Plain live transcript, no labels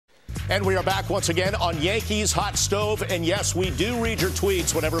And we are back once again on Yankees Hot Stove. And yes, we do read your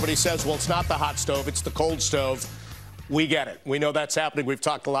tweets when everybody says, well, it's not the hot stove, it's the cold stove. We get it. We know that's happening. We've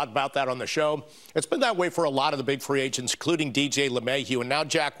talked a lot about that on the show. It's been that way for a lot of the big free agents, including DJ LeMahieu. And now,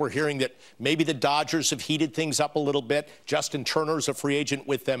 Jack, we're hearing that maybe the Dodgers have heated things up a little bit. Justin Turner's a free agent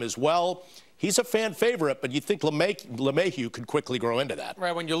with them as well. He's a fan favorite, but you think LeMahieu could quickly grow into that.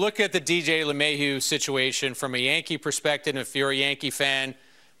 Right. When you look at the DJ LeMahieu situation from a Yankee perspective, if you're a Yankee fan,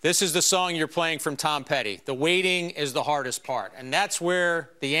 this is the song you're playing from Tom Petty. The waiting is the hardest part, and that's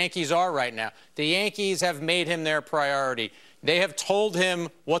where the Yankees are right now. The Yankees have made him their priority. They have told him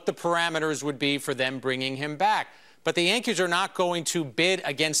what the parameters would be for them bringing him back. But the Yankees are not going to bid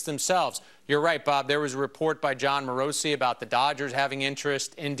against themselves. You're right, Bob. There was a report by John Morosi about the Dodgers having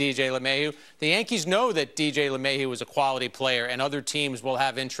interest in DJ LeMahieu. The Yankees know that DJ LeMahieu is a quality player, and other teams will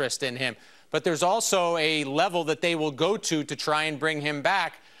have interest in him. But there's also a level that they will go to try and bring him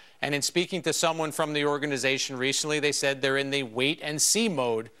back. And in speaking to someone from the organization recently, they said they're in the wait-and-see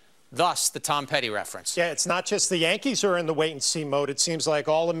mode, thus the Tom Petty reference. Yeah, it's not just the Yankees are in the wait-and-see mode. It seems like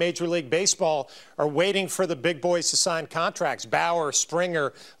all of Major League Baseball are waiting for the big boys to sign contracts. Bauer,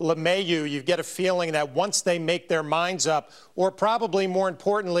 Springer, LeMahieu, you get a feeling that once they make their minds up, or probably more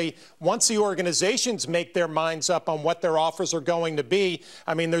importantly, once the organizations make their minds up on what their offers are going to be,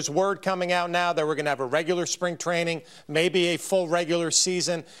 I mean, there's word coming out now that we're going to have a regular spring training, maybe a full regular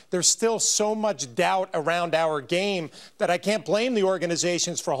season. There's still so much doubt around our game that I can't blame the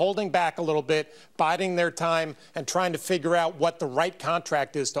organizations for holding back a little bit, biding their time, and trying to figure out what the right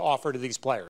contract is to offer to these players.